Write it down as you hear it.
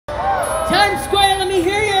Times Square, let me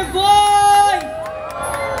hear your voice!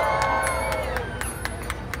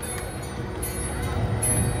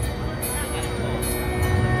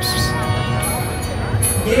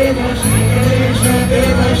 Deva Shri Ganesha,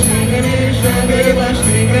 Deva Shri Ganesha, Deva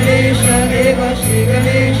Shri Ganesha, Deva Shri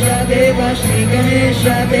Ganesha, Deva Shri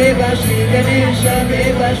Ganesha, Deva Shri Ganesha,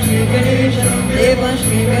 Deva Shri Ganesha, Deva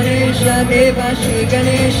Shri Ganesha, Deva Shri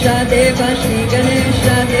Ganesha, Deva Shri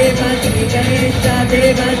Ganesha, Deva Shri Ganesha,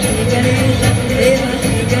 Deva Shri Ganesha, Deva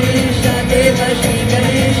Shri Ganesha, Deva Shri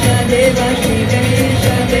Ganesha, Deva Shri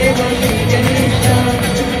Ganesha, Deva Shri Ganesha.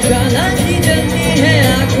 ज्वाला सी जलती है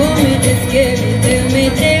आँखों में जिसके भी दिल में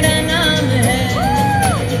तेरा नाम है,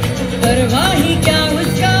 परवाह ही क्या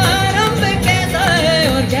उसका आरंभ कैसा है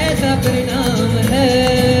और कैसा परिणाम है।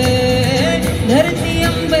 धरती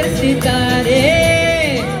अंबर सितारे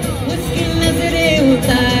उसकी नजरें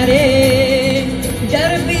उतारे,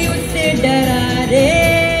 डर भी उससे डरा रे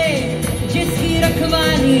जिसकी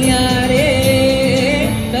रखवाली यारे,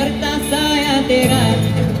 करता साया तेरा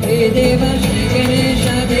हे देवा श्री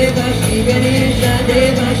गणेशा, देवा श्री गणेशा,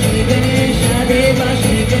 देवा श्री गणेशा, देवा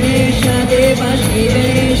श्री गणेशा, देवा श्री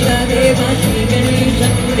गणेशा, देवा श्री गणेशा,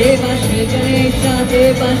 देवा श्री गणेशा,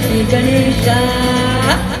 देवा Shri Ganesha.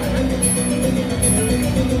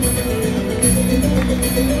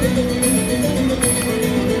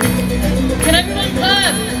 Can everyone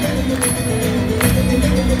clap?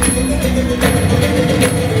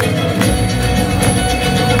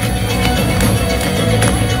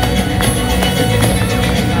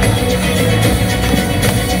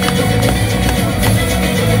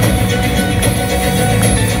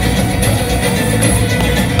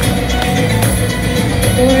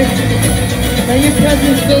 Lord, let your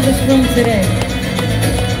presence fill this room today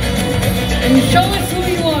and show us who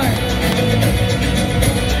you are.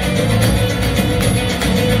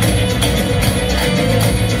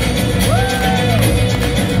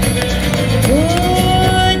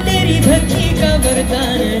 तेरी भक्ति का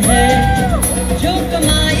वरदान है, जो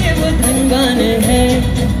कमाए वो धनवान है,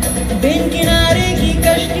 बिन किनारे की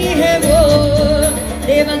कश्ती है वो,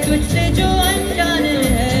 देवा तुझसे जो अनजान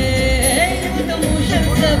है। यूं तो मूषक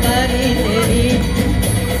सवारी तेरी,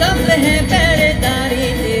 सब है पहरेदारी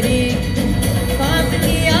तेरी, पाप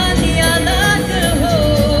की आंधियां लाख हो,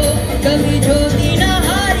 कभी ज्योति न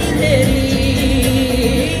हारी तेरी,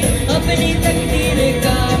 अपनी तकदीर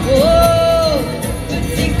का वो कुछ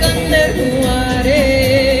सिकंदर कुंवारे,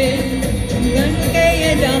 बन के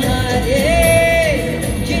ये जहां रे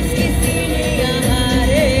जिसकी सीने यहाँ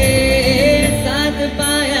रे, साथ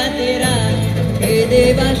पाया तेरा हे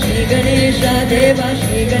देवा श्री गणेशा, देवा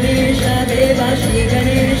श्री गणेशा, देवा श्री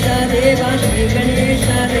गणेशा, देवा श्री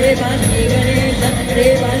गणेशा, देवा श्री गणेशा,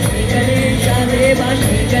 देवा श्री गणेशा, देवा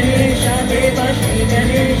श्री गणेशा, देवा Shri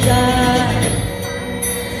Ganesha.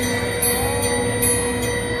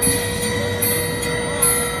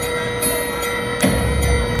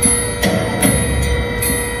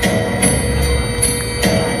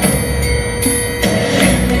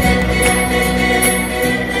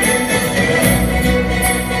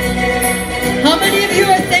 How many of you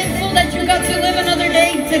are thankful that you got to live another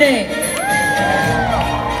day today?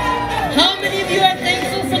 How many of you are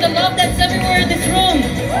thankful for the love that's everywhere in this room?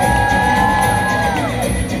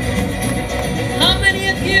 How many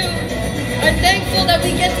of you are thankful that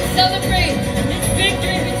we get to celebrate this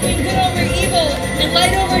victory between good over evil and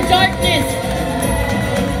light over darkness?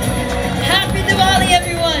 Happy Diwali,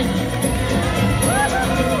 everyone!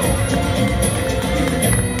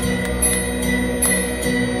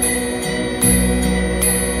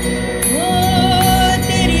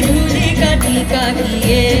 टीका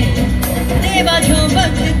किए देवा जो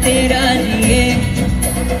भक्त तेरा जिए,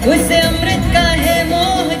 उससे अमृत का है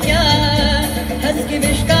मोह क्या, हंस के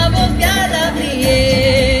विष का वो प्याला पिए,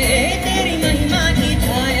 तेरी महिमा की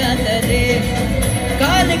छाया तले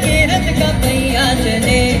काल के रथ का पहिया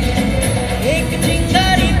चले, एक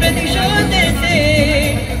चिंगारी प्रतिशोध से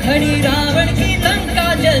खड़ी रावण की लंका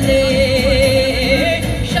जले,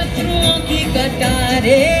 शत्रुओं की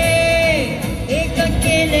कटारे एक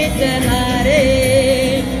अकेले सहारे,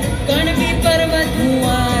 कण भी पर्वत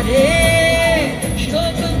हुआ रे,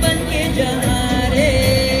 शोक बन के जहारे,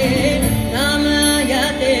 नाम आया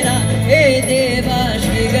तेरा हे देवा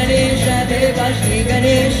श्री गणेशा, देवा श्री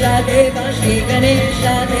गणेशा, देवा श्री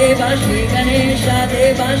गणेशा, देवा श्री गणेशा,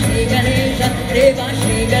 देवा श्री गणेशा, देवा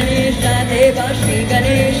श्री गणेशा, देवा श्री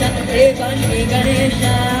गणेशा, देवा श्री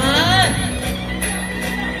गणेशा.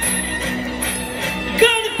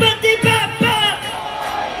 गणपति बाप्पा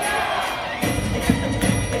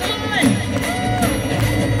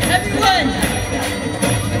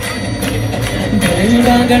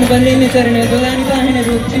गणपती मिसरणे तुलानी पाहणे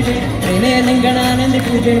रूप तुझे प्रेमे लिंगणानंद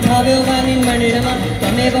पूजन भावे वाणी मणिरमा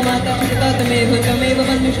त्वमेव माता पिता त्वमेव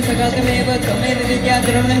बन्धुष सखा त्वमेव विद्या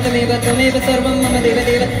द्रवणं त्वमेव सर्वं मम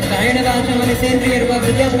देवदेव कायेन वाचा मनसेन्द्रियर्वा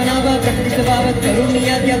विद्यात्मना वा प्रकृतिस्वभावात्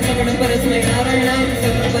करुणीयाद्यात् सकलं परस्मै नारायणाय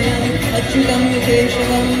समर्पयामि अच्युतं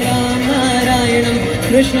केशवं राम नारायणं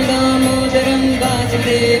कृष्णदामोदरं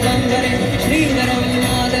वासुदेवं हरे श्रीधरं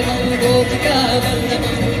माधवं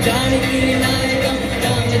गोपिकावल्लभं जानकीनायकं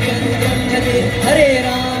रामचन्द्रं भजे हरे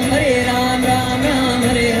Ram Ram Ram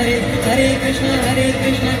Hare Hare Hare Krishna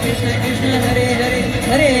Krishna Krishna Hare Hare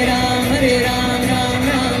Hare Ram Ram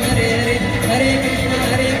Ram Hare Hare Hare Krishna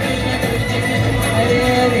Krishna Hare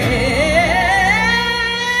Hare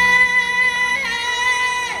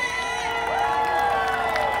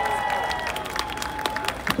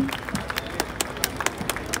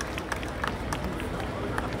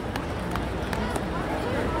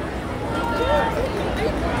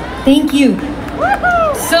Thank you.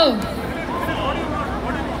 So,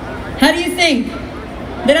 how do you think?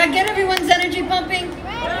 Did I get everyone's energy pumping?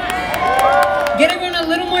 Get everyone a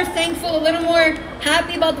little more thankful, a little more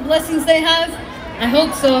happy about the blessings they have? I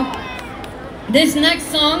hope so. This next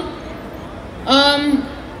song,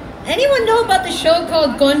 anyone know about the show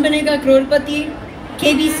called Kaun Banega Crorepati?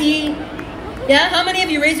 KBC? Yeah? How many of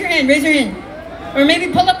you? Raise your hand, raise your hand. Or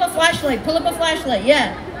maybe pull up a flashlight,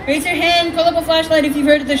 yeah. Raise your hand, pull up a flashlight if you've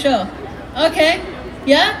heard of the show. Okay.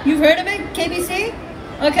 Yeah? You've heard of it? KBC?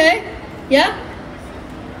 Okay. Yeah?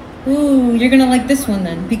 Ooh, you're gonna like this one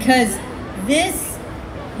then. Because this,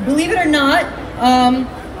 believe it or not,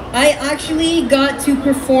 I actually got to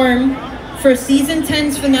perform for season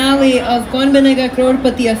 10's finale of Kaun Banega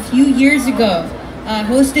Crorepati a few years ago.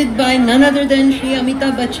 Hosted by none other than Shri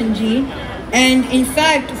Amitabh Bachchan ji. And in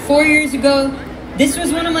fact, 4 years ago, this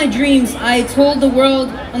was one of my dreams. I told the world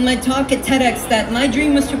on my talk at TEDx that my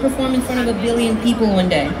dream was to perform in front of 1 billion people one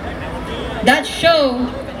day. That show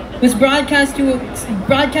was broadcasted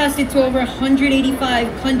to over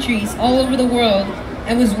 185 countries all over the world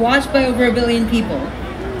and was watched by over 1 billion people.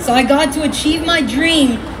 So I got to achieve my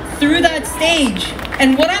dream through that stage.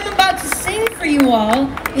 And what I'm about to sing for you all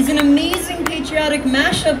is an amazing patriotic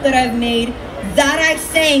mashup that I've made that I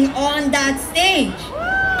sang on that stage.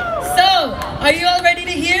 So, are you all ready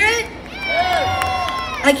to hear it?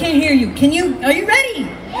 Yeah. I can't hear you. Are you ready?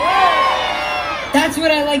 Yeah. That's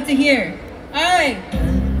what I like to hear. All right.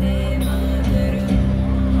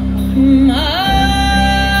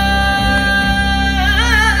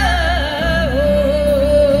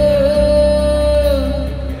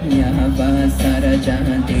 सारा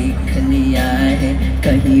जहां देख लिया है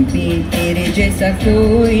कहीं भी तेरे जैसा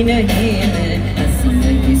कोई नहीं मैं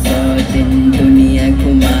हंसने की 100 दिन दुनिया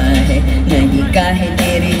घुमा है नहीं काहे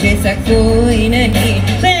तेरे जैसा कोई नहीं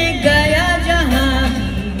मैं गया जहां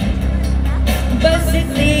भी बस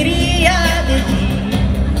तेरी याद थी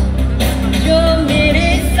जो मेरे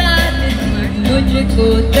साथ मुझको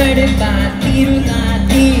तड़पाती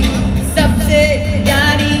रुलाती सबसे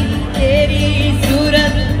प्यारी तेरी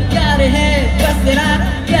सूरत प्यार है बस तेरा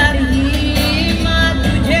प्यार ही माँ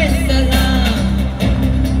तुझे सलाम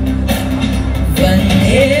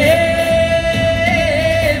Vande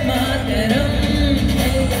Mataram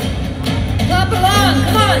clap along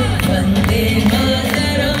come on Vande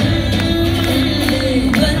Mataram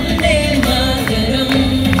Vande Mataram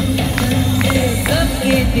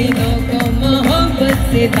सबके दिलों को मोहब्बत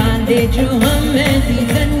से बांधे जो हम ऐसी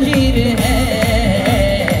जंजीर है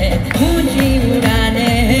ऊंची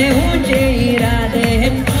उड़ाने हैं ऊंचे इरादे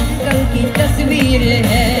हैं कल की तस्वीर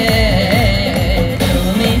है जो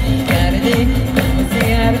हमें प्यार दे हमसे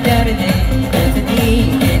यार प्यार दे दोस्ती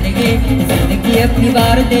के जिंदगी अपनी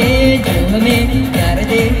बार दे जो हमें प्यार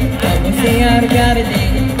दे हमसे यार प्यार दे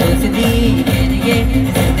दोस्ती के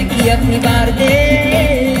जिंदगी अपनी बार दे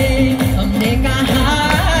हमने कहा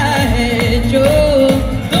है जो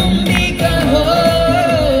तुम भी कहो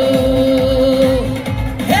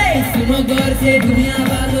सुनो गौर से दुनिया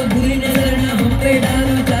वालों बुरी नजर ना हम पे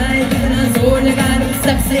डालो चाहे जितना जोर लगा लो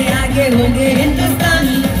सबसे आगे होंगे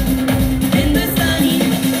हिंदुस्तानी हिंदुस्तानी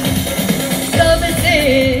कब से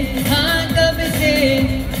हाँ कब से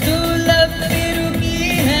तू लब पे रुकी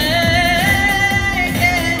है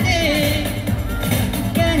कह दे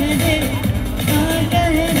हाँ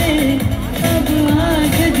कह दे अब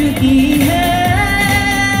आँख झुकी है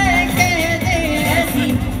कह दे ऐसी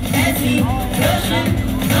ऐसी रोशन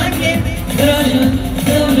रोशन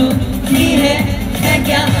दोनों की है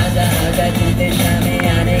क्या आजा आजा जीते शामें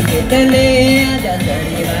आने के तले आजा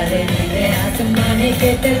सड़ी वाले नीले आसमाने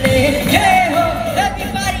के तले जय हो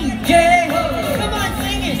everybody जय हो come on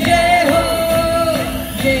sing it जय हो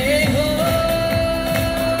जय हो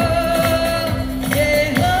जय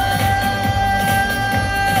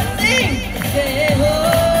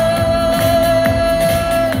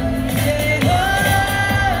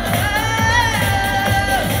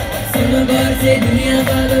बोले दुनिया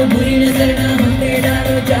वालों बुरी नजर ना हम पे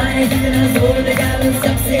डालो, चाहे जितना जोर लगा लो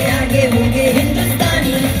सबसे आगे होंगे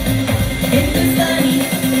हिंदुस्तानी, हिंदुस्तानी।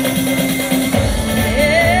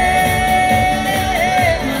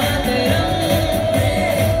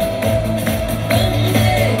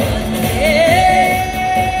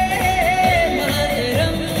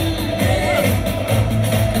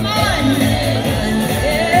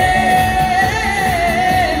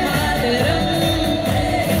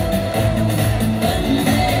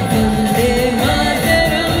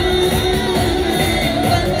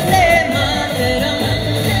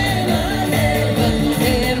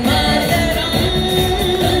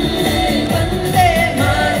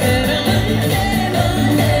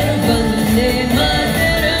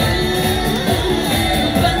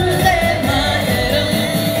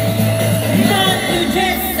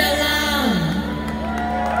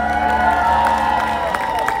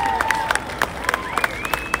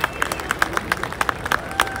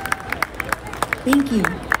 Thank you.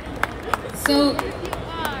 So,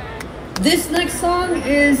 this next song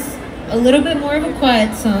is a little bit more of a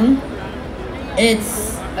quiet song.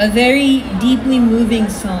 It's a very deeply moving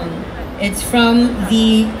song. It's from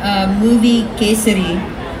the movie Kesari,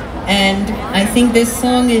 and I think this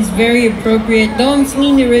song is very appropriate. Though I'm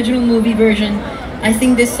singing the original movie version, I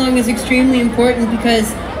think this song is extremely important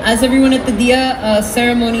because, as everyone at the Diya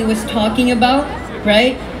ceremony was talking about,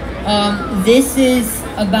 right?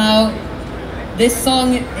 This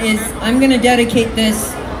song is, I'm gonna dedicate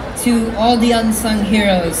this to all the unsung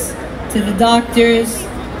heroes, to the doctors,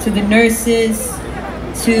 to the nurses,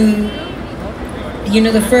 to, you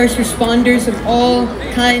know, the first responders of all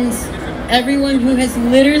kinds, everyone who has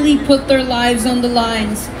literally put their lives on the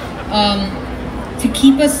lines to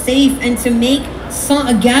keep us safe and to make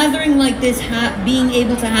a gathering like this being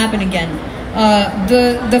able to happen again.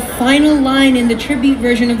 The final line in the tribute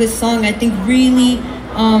version of this song, I think, really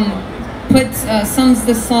sums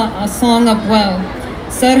the song up well.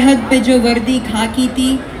 Sarhad pe jo vardi khaki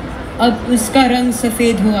thi, ab uska rang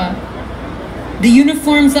safed hua. The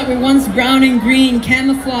uniforms that were once brown and green,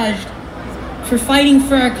 camouflaged for fighting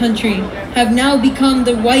for our country, have now become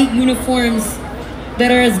the white uniforms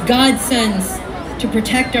that are as God sends to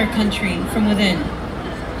protect our country from within.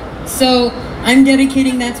 So I'm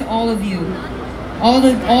dedicating that to all of you, all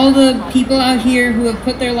the people out here who have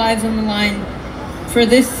put their lives on the line for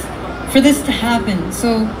this to happen.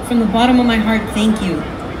 So from the bottom of my heart, thank you.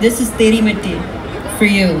 This is Teri Mitti for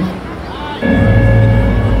you.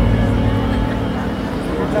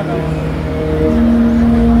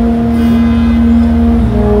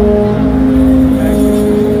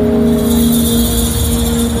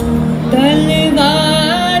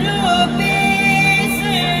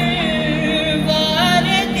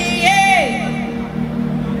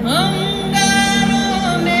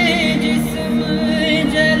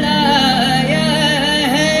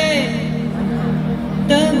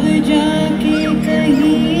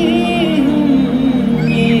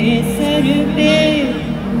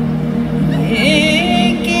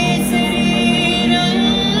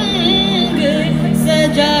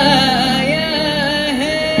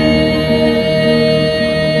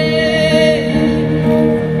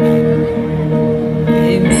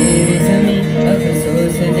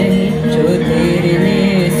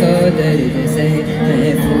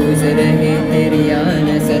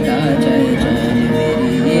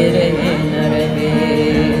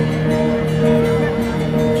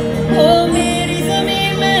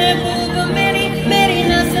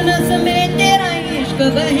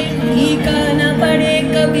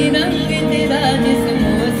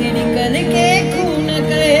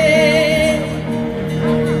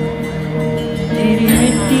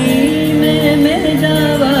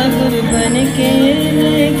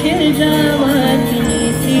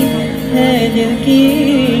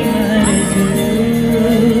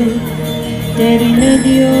 तेरी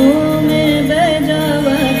नदियों में बह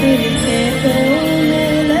जावा, तेरी खेतों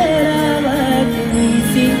में लहरावा, तेरी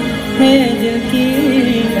सी है दिल की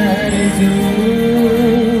आरज़ू।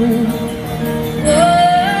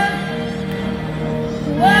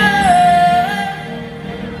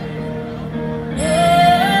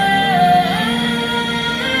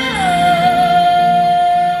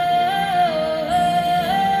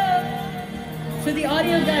 So the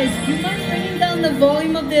audio guys, do you mind bringing down the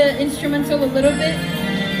volume of the instrumental a little bit?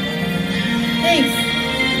 Thanks.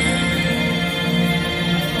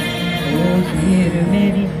 ओ हीर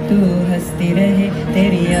मेरी तू हंसती रहे,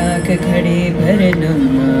 तेरी आँख खड़ी भर नम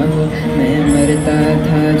ना हो। मैं मरता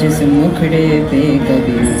था जिस मुखड़े पे,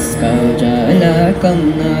 कभी उसका उजाला कम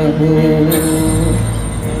ना हो।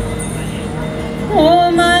 ओ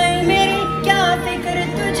माय मेरी क्या फिक्र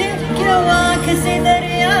तुझे, क्यों आँख से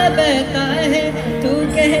दरिया बहता है, तू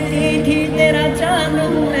कहती थी तेरा चांद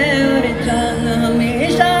हूँ मैं और चांद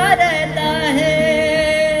हमेशा रहता है।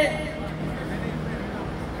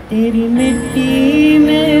 तेरी मिट्टी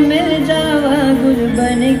में मिल जावा, गुल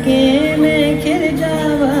बन के मैं खिल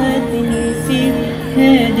जावा, इतनी सी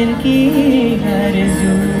है दिल की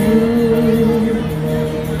आरज़ू।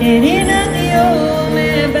 तेरी नदियों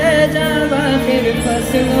में बह जावा, फिर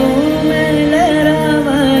फसलों में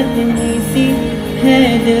लहरावा, इतनी सी है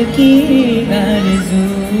दिल की आरज़ू।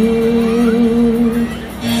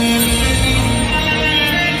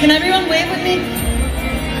 Can everyone wave with me?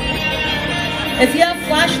 If you have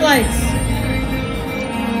flashlights,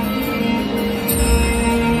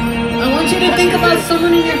 I want you to think about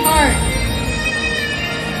someone in your heart.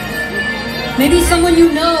 Maybe someone you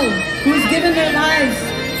know who's given their lives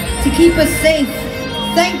to keep us safe.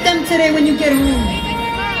 Thank them today when you get home.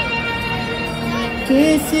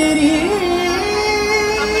 Kesari.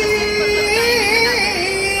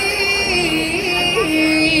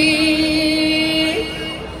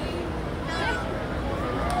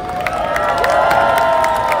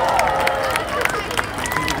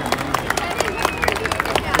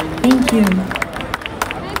 Thank you.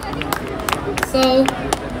 So,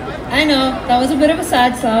 I know that was a bit of a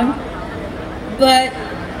sad song, but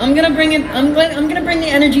I'm gonna bring the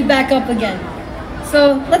energy back up again.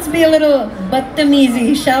 So let's be a little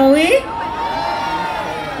batamizi, shall we?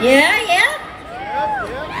 Yeah.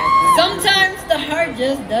 Sometimes the heart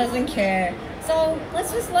just doesn't care. So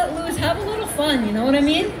let's just let loose, have a little fun. You know what I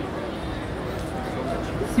mean?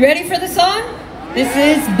 You ready for the song? This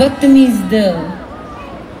is Batamiz Dil.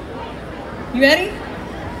 You ready?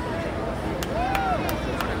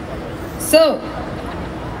 So,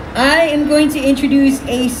 I am going to introduce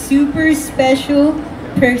a super special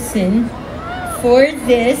person for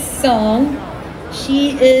this song.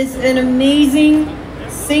 She is an amazing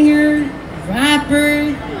singer,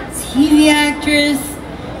 rapper, TV actress.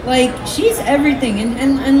 Like, she's everything.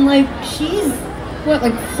 And like, she's, what,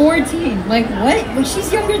 like 14? Like, what? Like,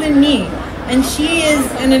 she's younger than me. And she is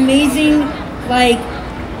an amazing, like,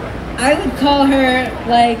 I would call her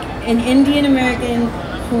like an Indian American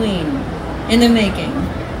queen in the making.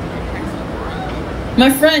 My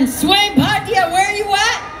friend Sway Bhatia, where are you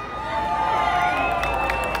at?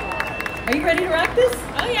 Are you ready to rock this?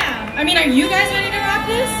 Oh yeah. I mean, are you guys ready to rock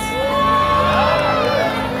this?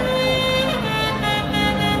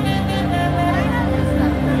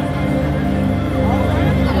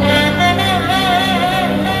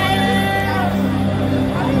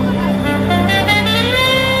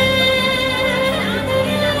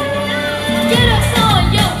 Get us on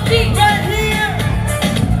your feet right here.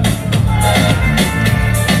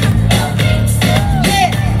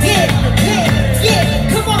 Yeah,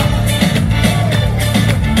 come on.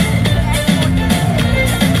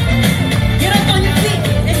 Get up on your feet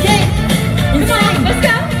and dance. Come on, let's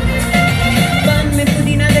go. Pan mein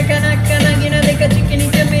pudina dekha, nakka nagina dekha, chickeni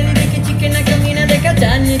chameli dekhi, chicken na kamina dekha,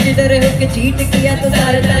 jaanne jidhar hoke cheat kiya to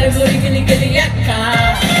sare sare boli gili gili yakka.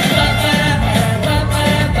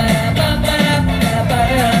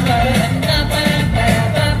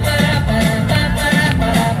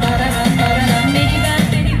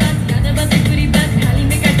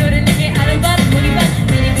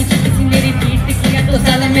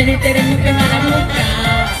 मैंने तेरे मुँह पे मारा मुक्का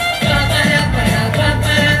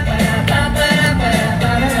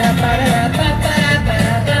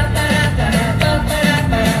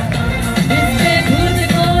इससे भूत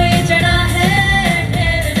को ये चढ़ा है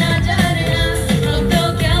ठहर ना जानना हम तो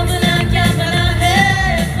क्या बना है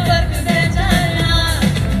फर्क पहचानना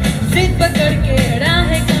जिद पकड़ के अड़ा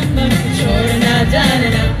है कमर छोड़ ना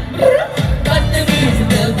जानना बदतमीज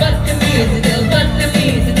दिल बदतमीज दिल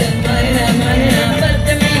बदतमीज दिल मरना मरना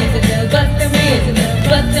बदतमीज दिल बदतमीज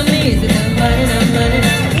दिल मरना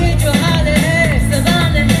मरना ये जो हाल है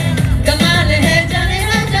सवाल है कमाल है जाने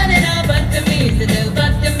ना बदतमीज दिल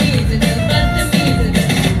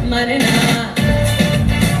मरना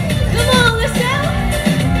Come on, let's go.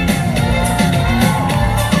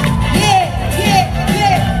 yeah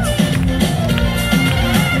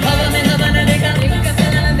हवा में हवा न देखा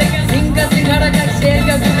सिंह का सिंघाड़ा का शेर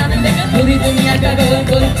का गुना न देखा पूरी दुनिया का गोल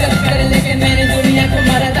गोल चक्कर लेके मैंने दुनिया को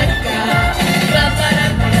मारा धक्का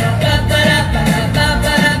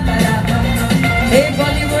हे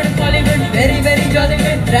Bollywood very very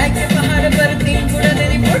Jollywood track के पहाड़ पर तीन गुड़ा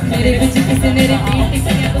तेरी फोट मेरे पीछे किसी मेरी पीठ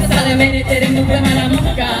टिकी तो साले मैंने तेरे मुंह पे मारा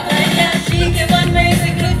मुक्का याशी के वन में से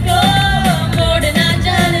खुद को मोड़ना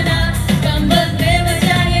जानना कंबल पे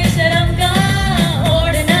बजाए शर्म का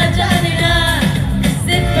ओढ़ना जानना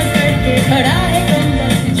सिर पकड़ के खड़ा है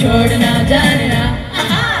कंबल छोड़ना जानना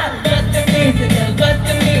बदतमीज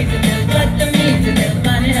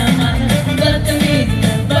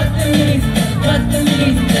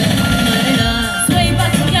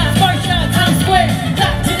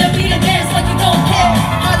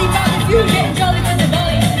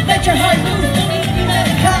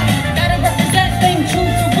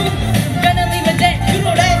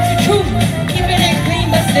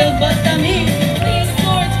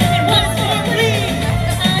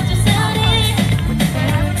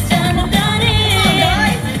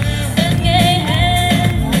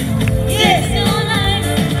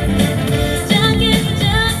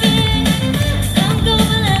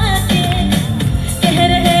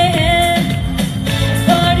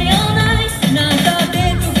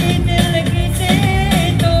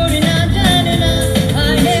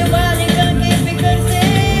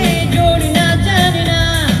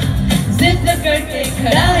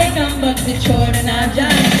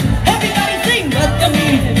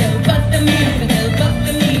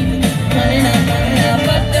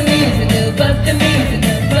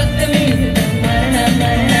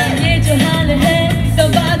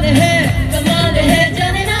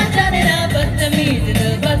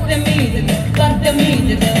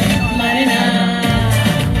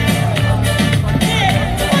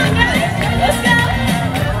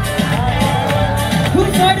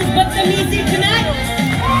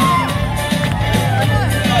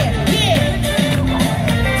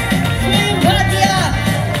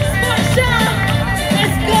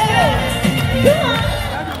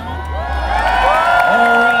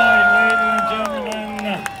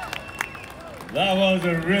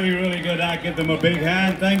them a big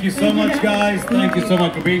hand. Thank you so much, guys. Thank you so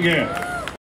much for being here.